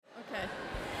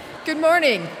Good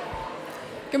morning.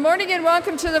 Good morning and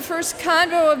welcome to the first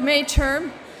convo of May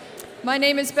term. My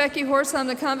name is Becky Horse. I'm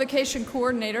the Convocation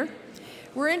coordinator.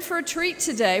 We're in for a treat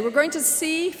today. We're going to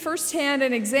see firsthand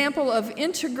an example of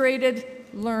integrated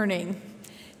learning.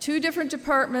 Two different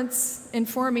departments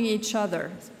informing each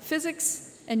other,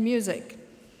 physics and music.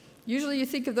 Usually you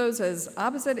think of those as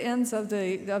opposite ends of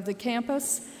the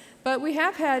campus, but we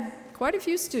have had quite a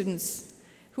few students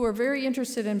who are very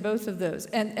interested in both of those.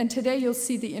 And today you'll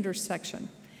see the intersection.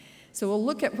 So we'll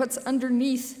look at what's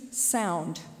underneath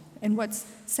sound and what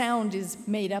sound is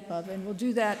made up of, and we'll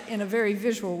do that in a very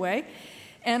visual way.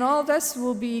 And all of this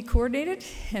will be coordinated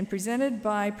and presented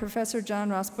by Professor John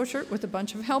Ross Buschert with a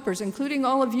bunch of helpers, including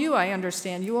all of you, I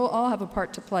understand. You will all have a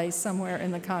part to play somewhere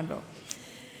in the convo.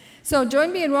 So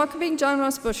join me in welcoming John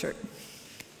Ross Buschert.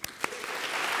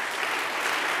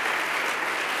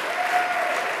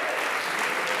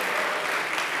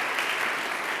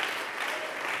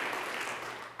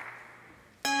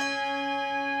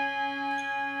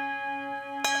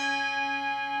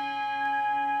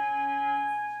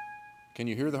 Can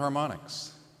you hear the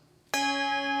harmonics?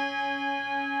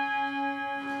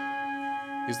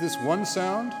 Is this one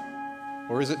sound,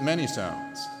 or is it many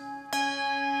sounds?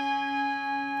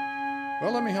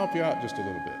 Well, let me help you out just a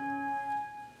little bit.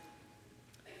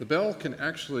 The bell can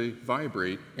actually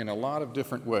vibrate in a lot of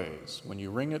different ways. When you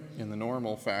ring it in the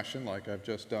normal fashion, like I've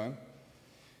just done,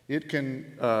 it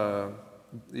can,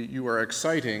 you are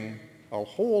exciting a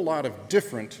whole lot of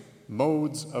different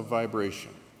modes of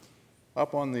vibration.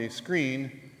 Up on the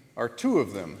screen are two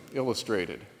of them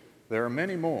illustrated. There are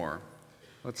many more.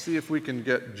 Let's see if we can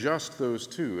get just those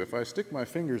two. If I stick my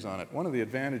fingers on it, one of the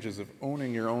advantages of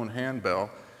owning your own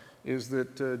handbell is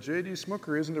that J.D.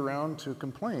 Smooker isn't around to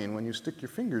complain when you stick your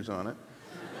fingers on it.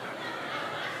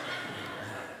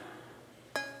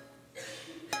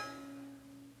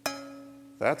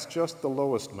 That's just the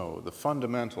lowest mode, the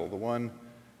fundamental, the one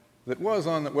that was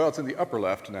on the, well, it's in the upper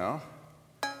left now.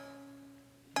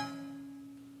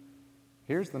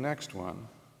 Here's the next one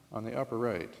on the upper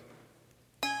right.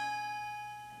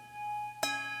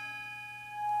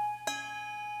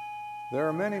 There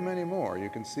are many, many more. You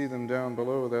can see them down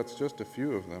below. That's just a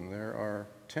few of them. There are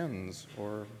tens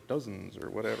or dozens or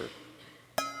whatever.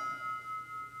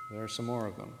 There are some more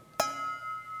of them.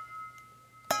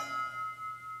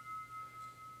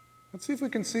 Let's see if we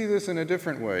can see this in a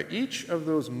different way. Each of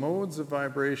those modes of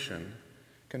vibration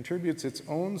contributes its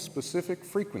own specific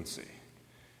frequency.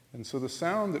 And so the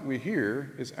sound that we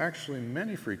hear is actually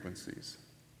many frequencies.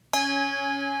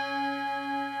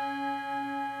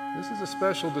 This is a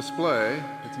special display.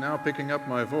 It's now picking up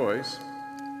my voice.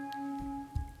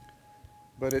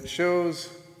 But it shows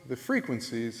the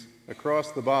frequencies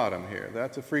across the bottom here.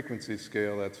 That's a frequency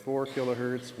scale. That's 4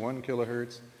 kilohertz, 1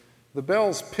 kilohertz. The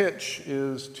bell's pitch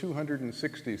is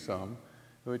 260 some,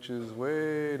 which is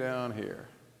way down here.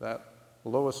 That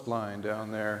lowest line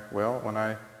down there, well, when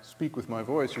I speak with my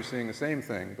voice, you're seeing the same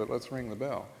thing, but let's ring the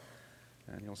bell,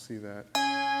 and you'll see that.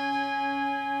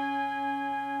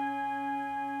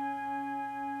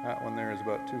 That one there is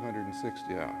about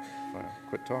 260 out, if I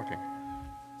quit talking.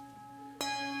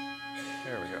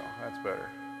 There we go, that's better.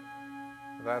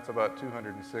 That's about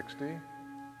 260,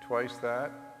 twice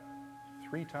that,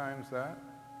 3 times that.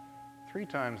 3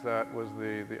 times that was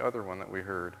the other one that we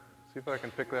heard. See if I can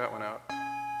pick that one out.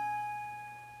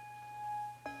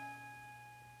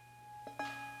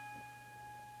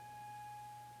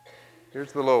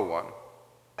 Here's the low one.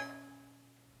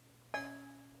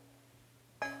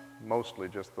 Mostly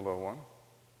just the low one.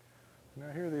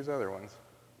 Now here are these other ones.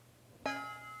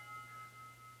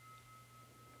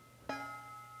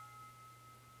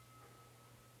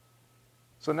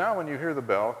 So now when you hear the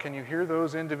bell, can you hear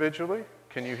those individually?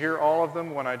 Can you hear all of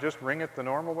them when I just ring it the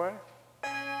normal way?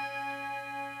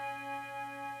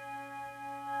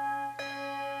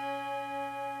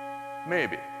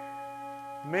 Maybe.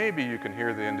 Maybe you can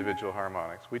hear the individual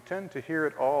harmonics. We tend to hear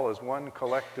it all as one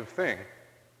collective thing.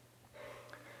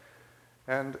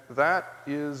 And that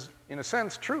is, in a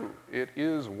sense, true. It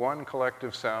is one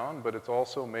collective sound, but it's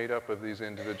also made up of these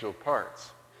individual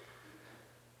parts.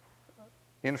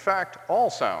 In fact, all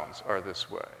sounds are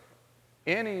this way.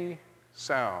 Any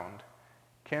sound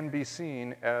can be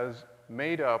seen as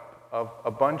made up of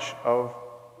a bunch of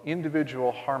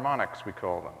individual harmonics, we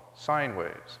call them, sine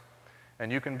waves.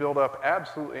 And you can build up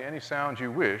absolutely any sound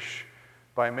you wish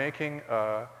by making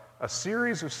a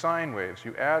series of sine waves.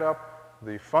 You add up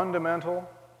the fundamental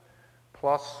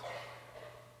plus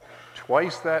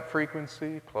twice that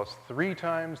frequency plus 3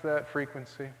 times that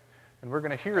frequency. And we're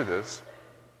going to hear this.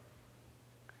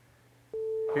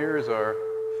 Here's our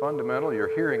fundamental.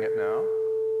 You're hearing it now.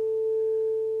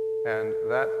 And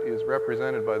that is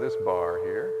represented by this bar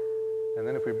here. And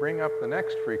then if we bring up the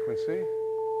next frequency,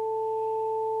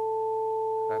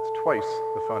 that's twice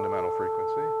the fundamental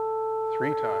frequency,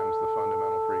 3 times the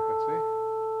fundamental frequency.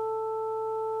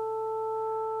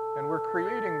 And we're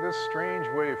creating this strange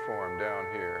waveform down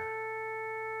here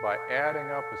by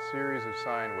adding up a series of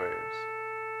sine waves.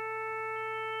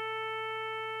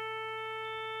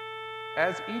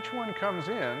 As each one comes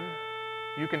in,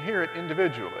 you can hear it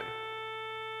individually.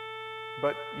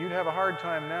 But you'd have a hard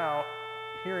time now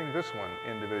hearing this one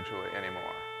individually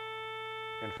anymore.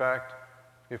 In fact,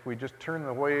 if we just turn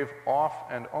the wave off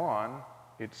and on,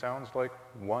 it sounds like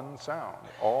one sound,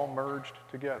 all merged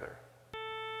together.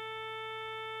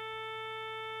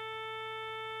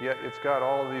 Yet it's got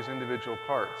all of these individual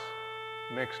parts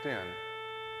mixed in.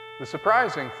 The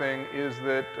surprising thing is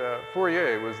that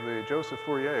Joseph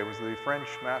Fourier was the French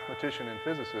mathematician and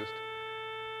physicist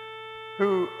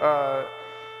who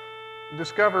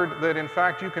discovered that in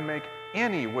fact you can make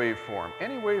any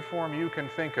waveform you can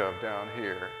think of down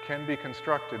here can be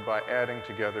constructed by adding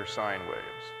together sine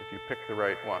waves, if you pick the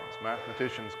right ones.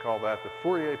 Mathematicians call that the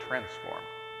Fourier transform.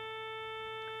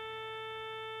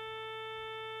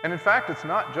 And in fact, it's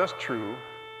not just true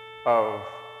of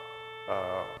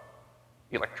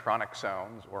electronic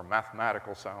sounds or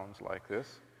mathematical sounds like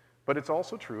this, but it's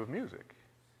also true of music.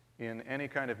 In any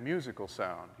kind of musical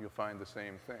sound, you'll find the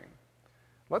same thing.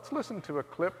 Let's listen to a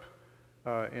clip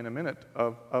in a minute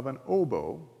of an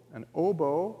oboe. An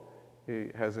oboe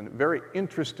has a very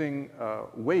interesting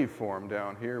waveform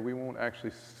down here. We won't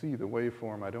actually see the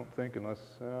waveform, I don't think, unless,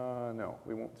 no,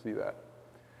 we won't see that.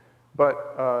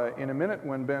 But in a minute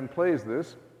when Ben plays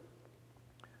this,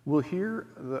 we'll hear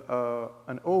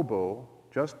an oboe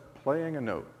just playing a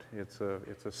note. It's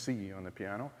a C on the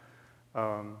piano.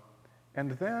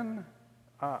 And then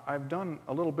I've done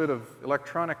a little bit of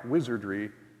electronic wizardry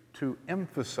to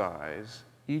emphasize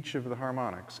each of the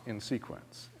harmonics in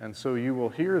sequence. And so you will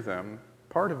hear them,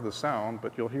 part of the sound,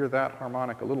 but you'll hear that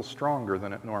harmonic a little stronger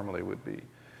than it normally would be.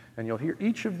 And you'll hear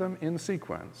each of them in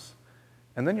sequence,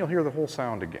 and then you'll hear the whole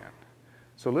sound again.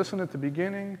 So listen at the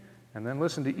beginning, and then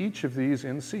listen to each of these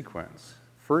in sequence.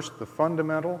 First the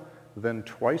fundamental, then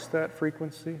twice that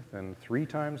frequency, then 3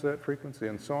 times that frequency,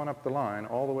 and so on up the line,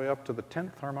 all the way up to the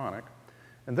 10th harmonic.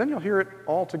 And then you'll hear it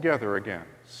all together again.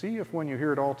 See if when you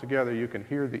hear it all together, you can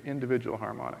hear the individual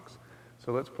harmonics.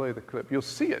 So let's play the clip. You'll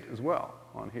see it as well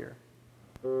on here.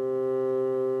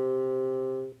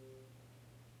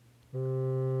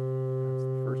 That's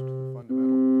the first fundamental.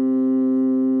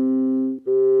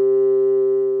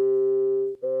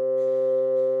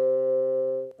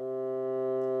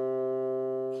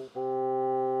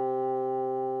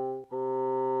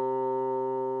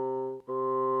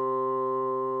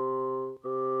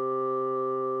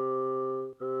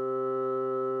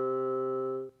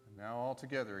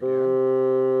 Together again.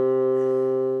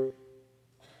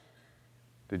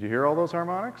 Did you hear all those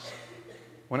harmonics?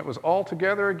 When it was all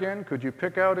together again, could you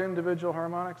pick out individual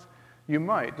harmonics? You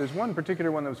might. There's one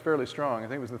particular one that was fairly strong. I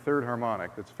think it was the 3rd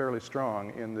harmonic that's fairly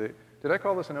strong in the... Did I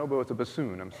call this an oboe? It's a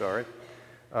bassoon, I'm sorry.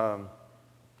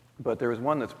 But there was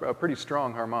one that's a pretty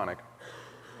strong harmonic.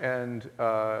 And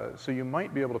so you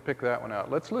might be able to pick that one out.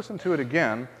 Let's listen to it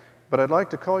again, but I'd like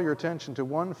to call your attention to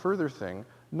one further thing.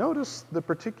 Notice the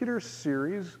particular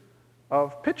series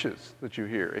of pitches that you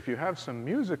hear. If you have some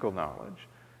musical knowledge,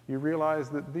 you realize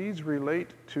that these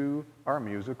relate to our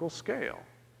musical scale.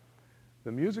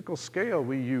 The musical scale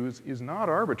we use is not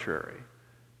arbitrary.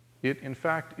 It, in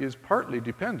fact, is partly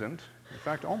dependent, in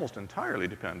fact, almost entirely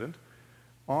dependent,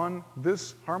 on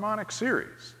this harmonic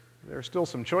series. There are still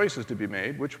some choices to be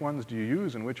made. Which ones do you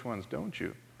use and which ones don't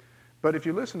you? But if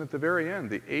you listen at the very end,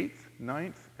 the 8th,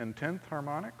 9th, and 10th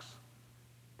harmonics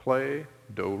play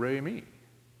do, re, mi.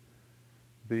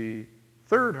 The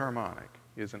 3rd harmonic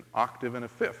is an octave and a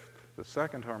 5th. The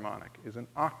 2nd harmonic is an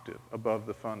octave above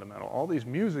the fundamental. All these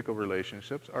musical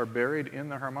relationships are buried in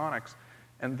the harmonics,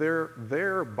 and they're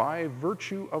there by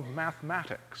virtue of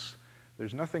mathematics.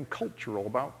 There's nothing cultural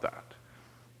about that.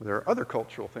 There are other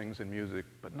cultural things in music,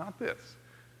 but not this.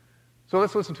 So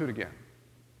let's listen to it again.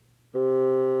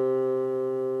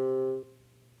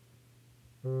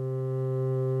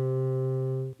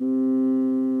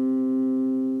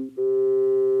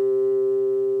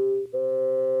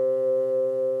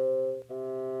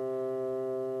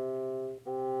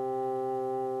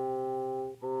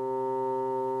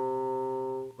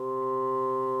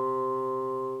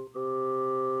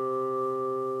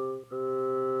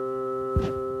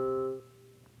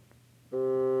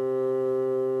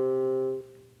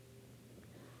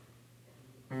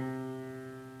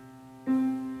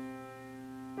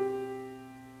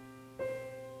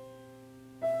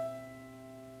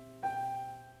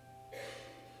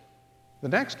 The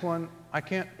next one I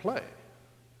can't play.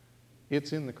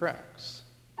 It's in the cracks.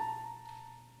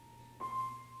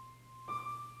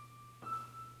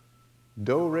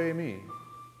 Do, re, mi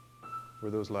were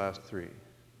those last three.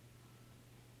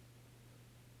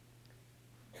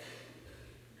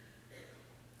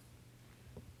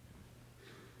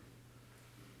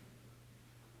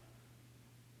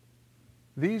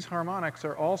 These harmonics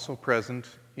are also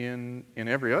present in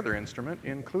every other instrument,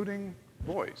 including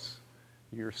voice.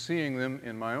 You're seeing them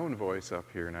in my own voice up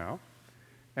here now.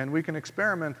 And we can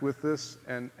experiment with this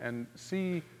and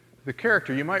see the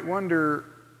character. You might wonder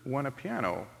when a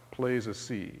piano plays a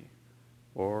C,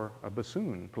 or a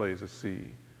bassoon plays a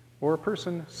C, or a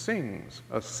person sings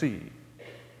a C.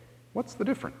 What's the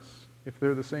difference if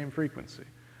they're the same frequency?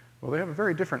 Well, they have a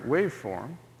very different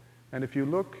waveform, and if you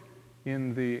look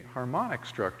in the harmonic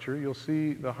structure, you'll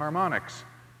see the harmonics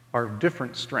are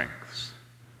different strengths.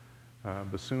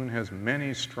 Bassoon has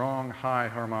many strong high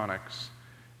harmonics,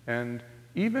 and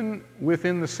even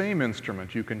within the same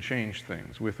instrument, you can change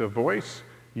things. With a voice,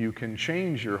 you can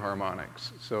change your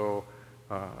harmonics. So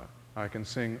I can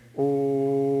sing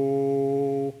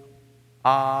O,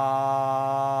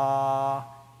 A,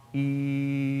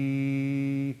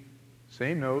 E,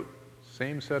 same note,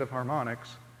 same set of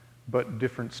harmonics, but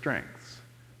different strengths.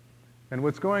 And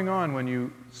what's going on when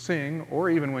you sing, or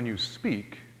even when you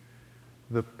speak,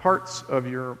 the parts of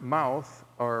your mouth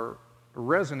are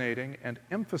resonating and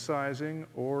emphasizing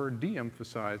or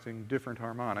de-emphasizing different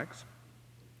harmonics,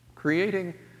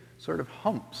 creating sort of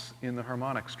humps in the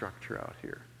harmonic structure out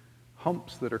here.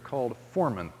 Humps that are called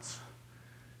formants.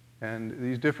 And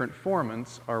these different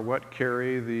formants are what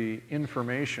carry the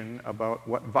information about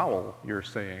what vowel you're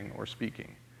saying or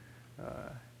speaking.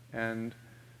 And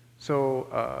so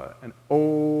an O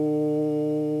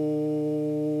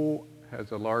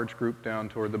has a large group down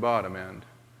toward the bottom end.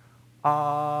 A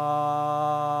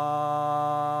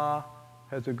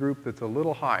has a group that's a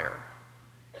little higher.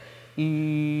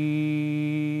 E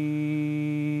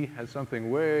has something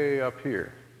way up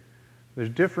here. There's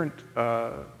different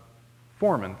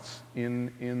formants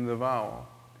in the vowel.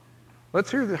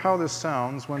 Let's hear how this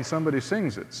sounds when somebody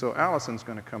sings it. So Allison's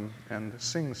going to come and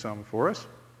sing some for us.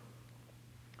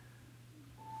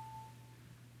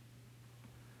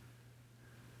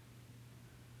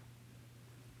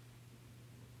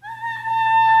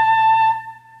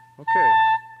 Okay,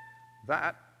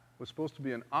 that was supposed to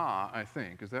be an ah, I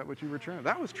think. Is that what you were trying?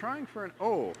 That was trying for an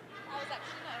O. That was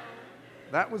actually an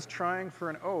O. That was trying for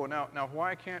an O. Now,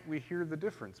 why can't we hear the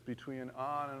difference between an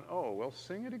ah and an O? Well,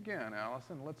 sing it again,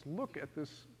 Allison. Let's look at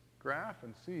this graph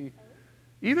and see.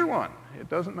 Either one. It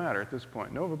doesn't matter at this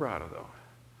point. No vibrato, though.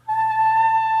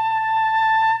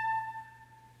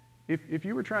 If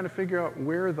you were trying to figure out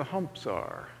where the humps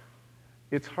are,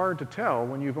 it's hard to tell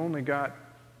when you've only got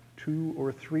 2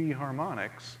 or 3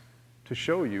 harmonics to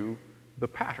show you the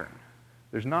pattern.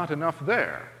 There's not enough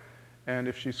there. And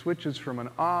if she switches from an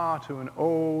ah to an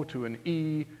O to an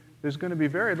E, there's going to be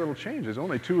very little changes,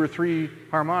 only 2 or 3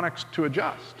 harmonics to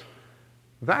adjust.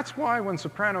 That's why when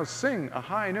sopranos sing a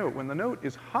high note, when the note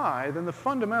is high, then the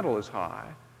fundamental is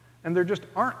high, and there just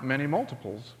aren't many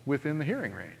multiples within the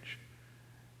hearing range.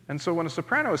 And so when a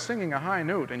soprano is singing a high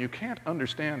note and you can't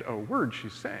understand a word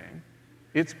she's saying,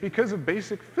 it's because of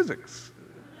basic physics.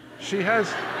 She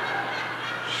has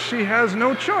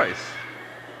no choice.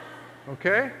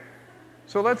 Okay?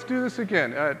 So let's do this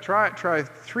again. Try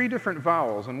 3 different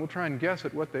vowels, and we'll try and guess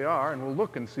at what they are, and we'll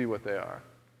look and see what they are.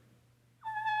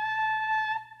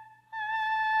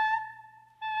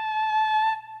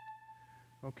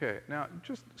 Okay, now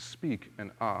just speak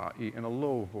an ah, e in a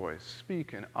low voice.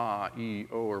 Speak an ah, e,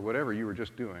 o, or whatever you were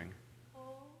just doing.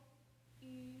 O,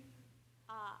 E,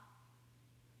 A.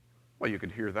 Well, you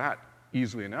could hear that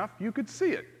easily enough. You could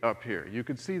see it up here. You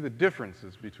could see the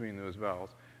differences between those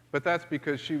vowels. But that's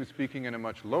because she was speaking in a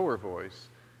much lower voice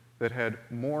that had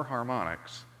more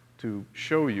harmonics to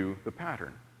show you the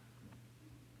pattern.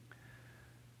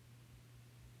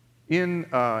 In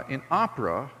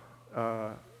opera,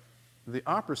 the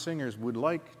opera singers would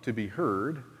like to be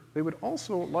heard. They would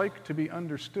also like to be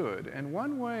understood. And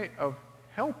one way of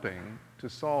helping to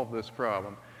solve this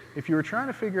problem, if you were trying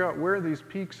to figure out where these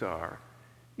peaks are,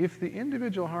 if the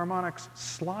individual harmonics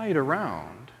slide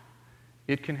around,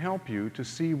 it can help you to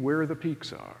see where the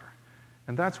peaks are.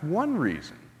 And that's one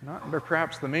reason, not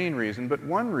perhaps the main reason, but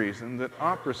one reason that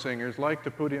opera singers like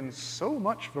to put in so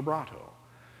much vibrato,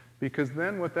 because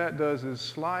then what that does is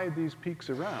slide these peaks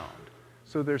around.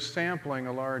 So they're sampling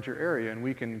a larger area, and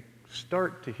we can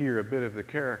start to hear a bit of the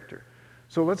character.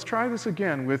 So let's try this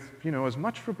again with, as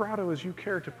much vibrato as you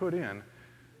care to put in,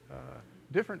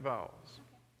 different vowels.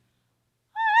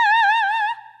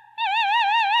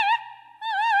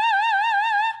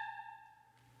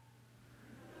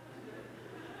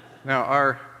 Now,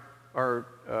 our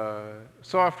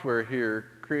software here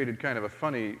created kind of a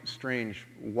funny, strange,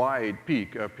 wide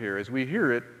peak up here. As we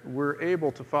hear it, we're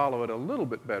able to follow it a little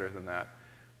bit better than that.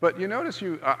 But you notice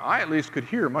I at least could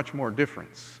hear much more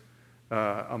difference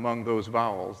among those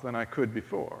vowels than I could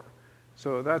before.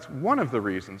 So that's one of the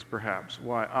reasons, perhaps,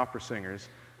 why opera singers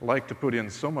like to put in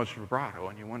so much vibrato,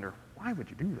 and you wonder, why would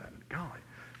you do that? Golly.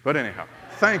 But anyhow,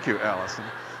 thank you, Allison.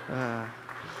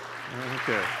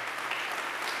 Okay.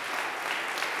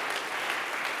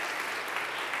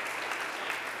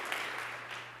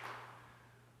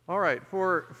 All right,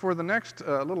 for the next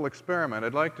little experiment,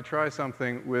 I'd like to try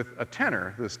something with a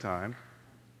tenor this time.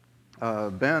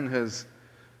 Ben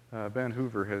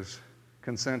Hoover has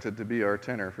consented to be our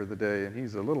tenor for the day, and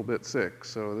he's a little bit sick,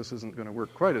 so this isn't going to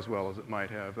work quite as well as it might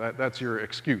have. That's your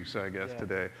excuse, I guess,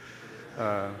 today.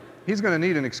 He's going to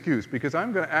need an excuse, because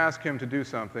I'm going to ask him to do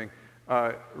something.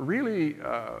 Really,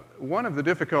 one of the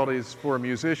difficulties for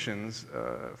musicians,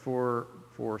 for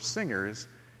singers,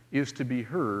 is to be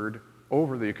heard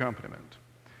over the accompaniment.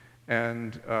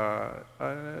 And a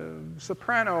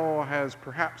soprano has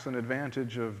perhaps an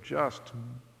advantage of just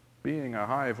being a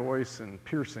high voice and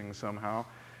piercing somehow.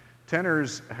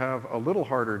 Tenors have a little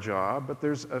harder job, but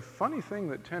there's a funny thing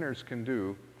that tenors can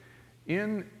do.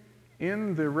 In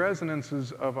the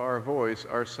resonances of our voice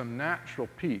are some natural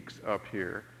peaks up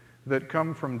here that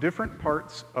come from different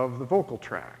parts of the vocal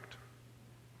tract.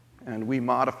 And we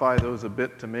modify those a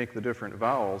bit to make the different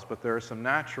vowels, but there are some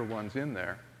natural ones in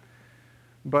there.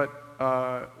 But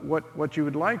what you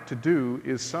would like to do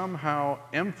is somehow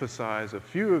emphasize a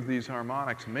few of these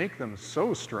harmonics, make them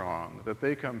so strong that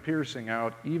they come piercing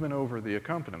out even over the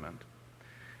accompaniment.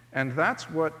 And that's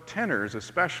what tenors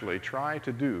especially try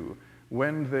to do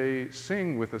when they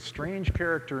sing with a strange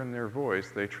character in their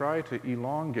voice. They try to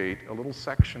elongate a little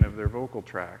section of their vocal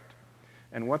tract.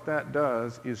 And what that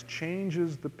does is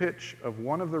changes the pitch of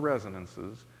one of the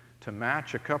resonances to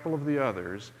match a couple of the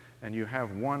others, and you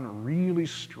have one really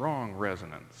strong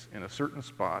resonance in a certain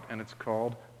spot, and it's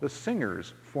called the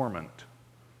singer's formant.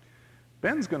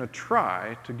 Ben's going to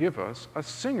try to give us a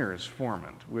singer's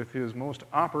formant with his most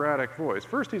operatic voice.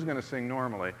 First, he's going to sing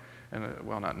normally, and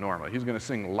well, not normally. He's going to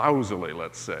sing lousily,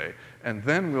 let's say, and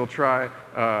then we'll try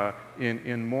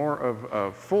in more of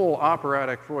a full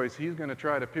operatic voice. He's going to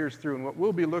try to pierce through, and what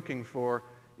we'll be looking for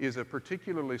is a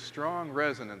particularly strong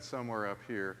resonance somewhere up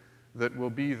here that will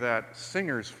be that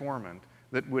singer's formant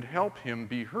that would help him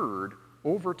be heard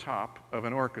over top of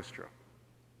an orchestra.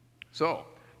 So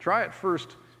try it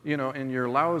first, you know, in your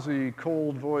lousy,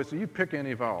 cold voice. You pick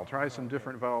any vowel. Try some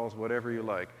different vowels, whatever you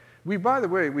like. By the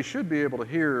way, we should be able to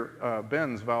hear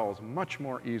Ben's vowels much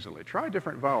more easily. Try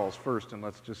different vowels first, and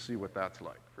let's just see what that's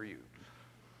like for you.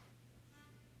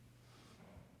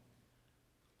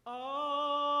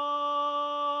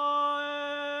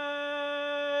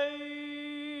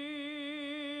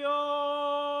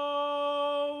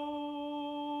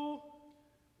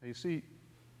 You see,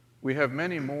 we have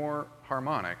many more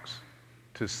harmonics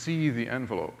to see the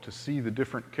envelope, to see the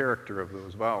different character of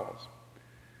those vowels.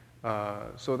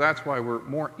 So that's why we're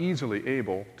more easily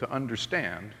able to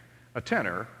understand a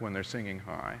tenor when they're singing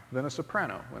high than a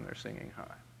soprano when they're singing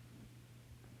high.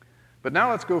 But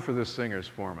now let's go for this singer's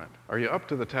formant. Are you up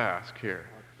to the task here?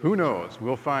 Who knows?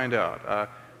 We'll find out.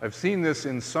 I've seen this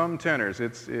in some tenors.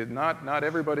 Not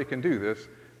everybody can do this.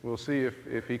 We'll see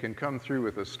if he can come through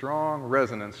with a strong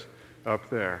resonance up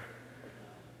there.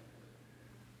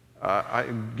 I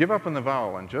give up on the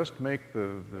vowel and just make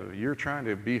you're trying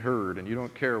to be heard, and you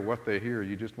don't care what they hear,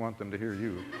 you just want them to hear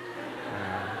you.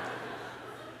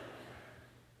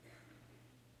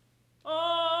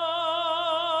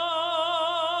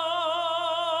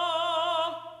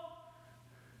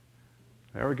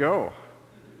 There we go.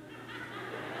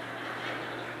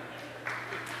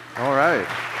 All right.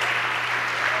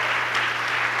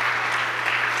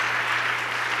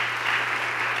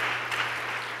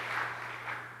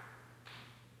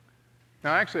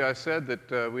 Now, actually, I said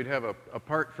that we'd have a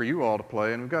part for you all to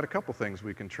play, and we've got a couple things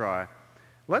we can try.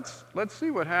 Let's see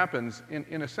what happens.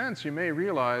 In a sense, you may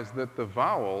realize that the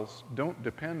vowels don't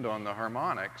depend on the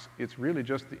harmonics. It's really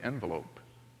just the envelope.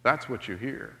 That's what you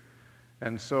hear.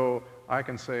 And so I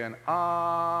can say an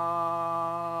ah.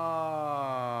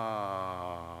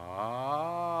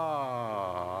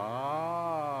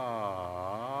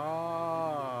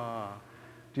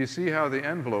 Do you see how the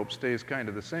envelope stays kind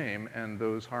of the same and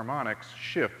those harmonics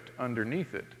shift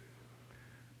underneath it?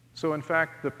 So in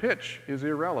fact, the pitch is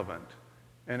irrelevant.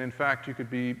 And in fact, you could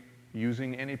be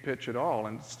using any pitch at all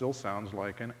and it still sounds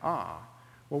like an ah.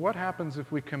 Well, what happens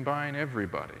if we combine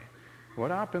everybody? What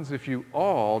happens if you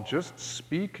all just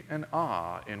speak an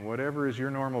ah in whatever is your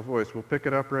normal voice? We'll pick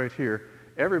it up right here.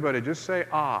 Everybody just say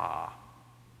ah.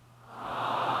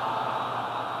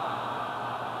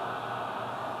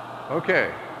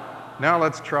 Okay, now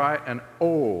let's try an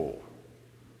O.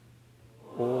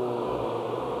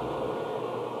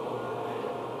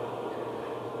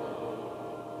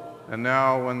 And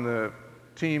now when the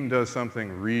team does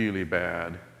something really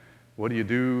bad, what do you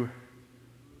do?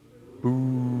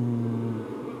 Boo.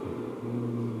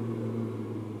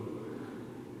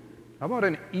 How about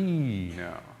an E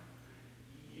now?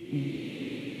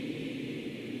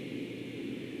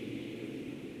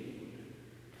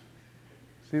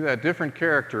 See that different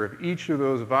character of each of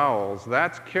those vowels?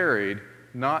 That's carried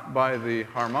not by the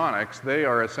harmonics. They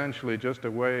are essentially just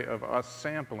a way of us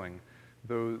sampling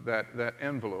that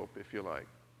envelope, if you like.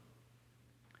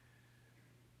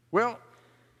 Well,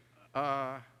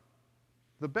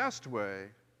 the best way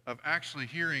of actually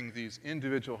hearing these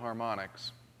individual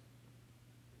harmonics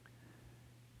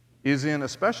is in a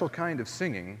special kind of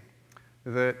singing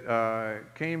that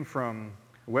came from,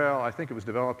 well, I think it was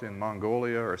developed in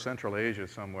Mongolia or Central Asia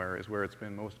somewhere is where it's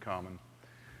been most common.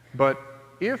 But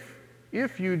if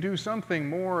you do something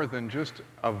more than just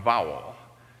a vowel,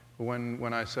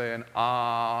 when I say an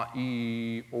ah,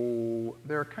 e, o,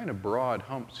 there are kind of broad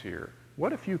humps here.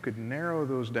 What if you could narrow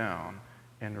those down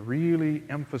and really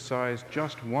emphasize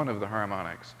just one of the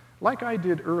harmonics, like I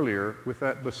did earlier with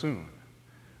that bassoon?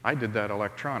 I did that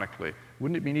electronically.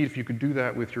 Wouldn't it be neat if you could do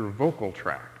that with your vocal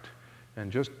tract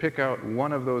and just pick out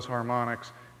one of those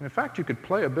harmonics? And in fact, you could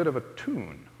play a bit of a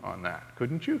tune on that,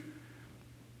 couldn't you?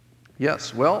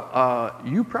 Yes, well,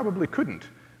 you probably couldn't,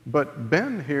 but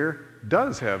Ben here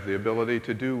does have the ability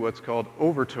to do what's called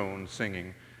overtone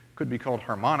singing. Could be called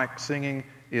harmonic singing.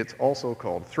 It's also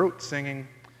called throat singing.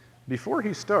 Before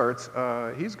he starts,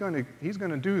 he's going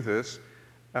to do this,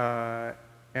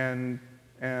 and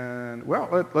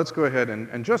well, let's go ahead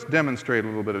and just demonstrate a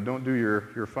little bit. Don't do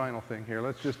your final thing here.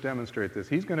 Let's just demonstrate this.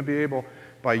 He's going to be able,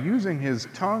 by using his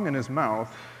tongue and his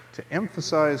mouth, to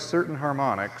emphasize certain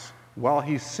harmonics while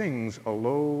he sings a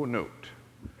low note.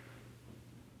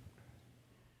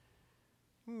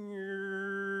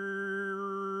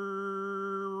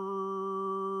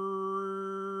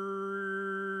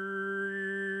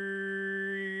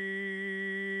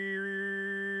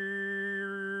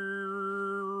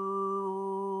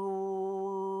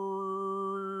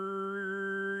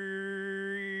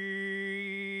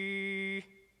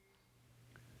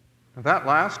 That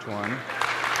last one,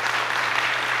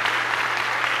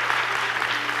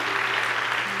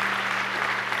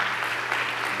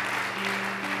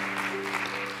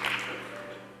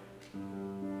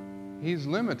 he's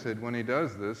limited when he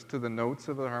does this to the notes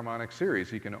of the harmonic series.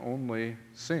 He can only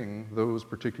sing those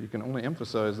particular, he can only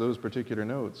emphasize those particular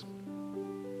notes.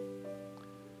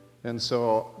 And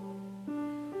so,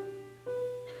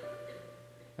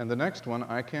 and the next one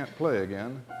I can't play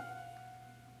again.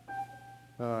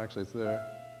 Oh, actually, it's there.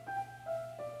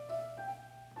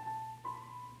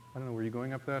 I don't know, were you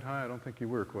going up that high? I don't think you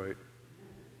were quite.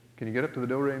 Can you get up to the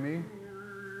do, re, mi?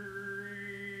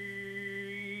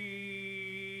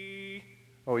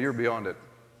 Oh, you're beyond it.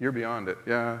 You're beyond it,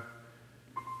 yeah.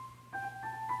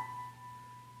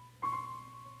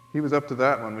 He was up to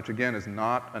that one, which again is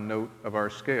not a note of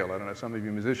our scale. I don't know, some of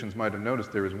you musicians might have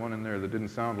noticed there was one in there that didn't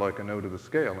sound like a note of the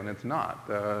scale, and it's not.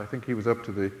 I think he was up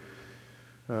to the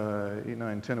 8,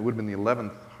 9, 10, it would have been the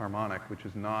 11th harmonic, which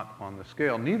is not on the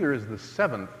scale. Neither is the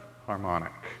 7th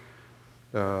harmonic.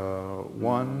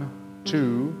 1,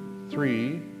 2,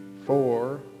 3,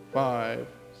 4, 5,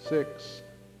 6,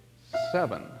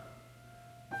 7.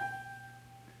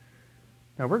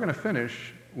 Now we're going to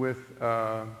finish with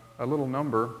a little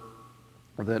number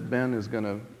that Ben is going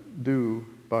to do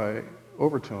by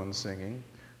overtone singing.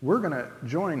 We're going to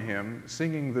join him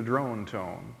singing the drone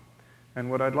tone. And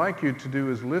what I'd like you to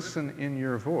do is listen in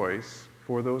your voice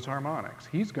for those harmonics.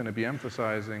 He's going to be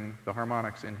emphasizing the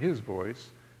harmonics in his voice,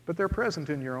 but they're present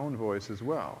in your own voice as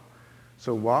well.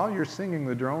 So while you're singing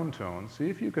the drone tone, see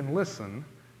if you can listen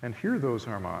and hear those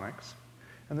harmonics.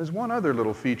 And there's one other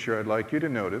little feature I'd like you to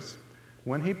notice.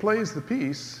 When he plays the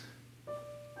piece,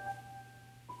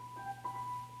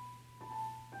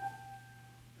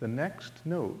 the next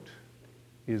note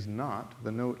is not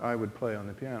the note I would play on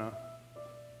the piano.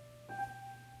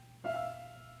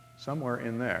 Somewhere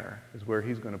in there is where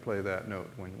he's going to play that note.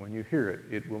 When you hear it,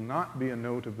 it will not be a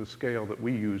note of the scale that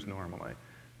we use normally.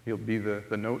 It'll be the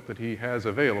note that he has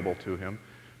available to him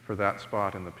for that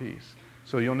spot in the piece.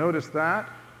 So you'll notice that,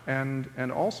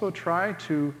 and also try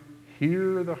to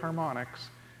hear the harmonics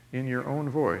in your own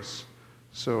voice.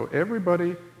 So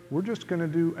everybody we're just going to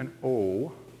do an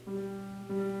O.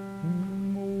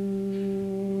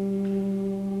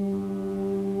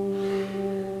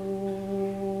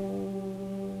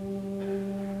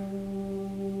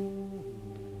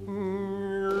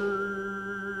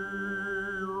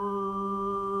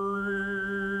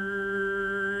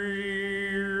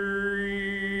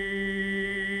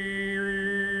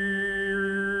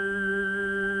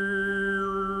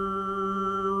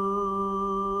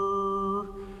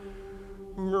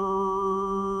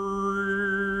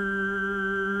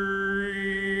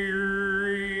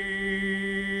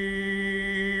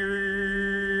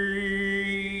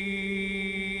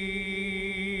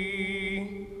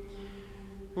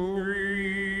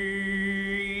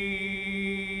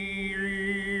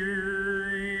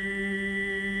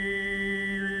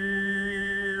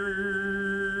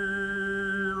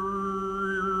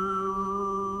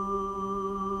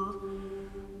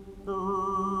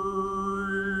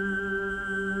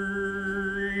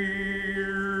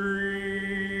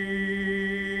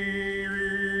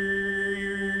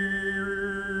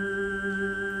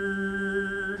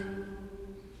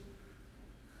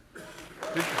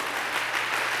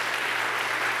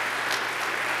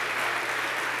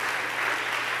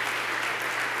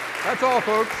 That's all,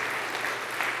 folks.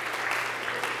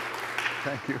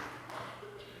 Thank you.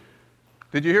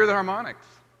 Did you hear the harmonics?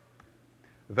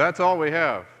 That's all we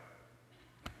have.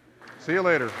 See you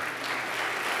later.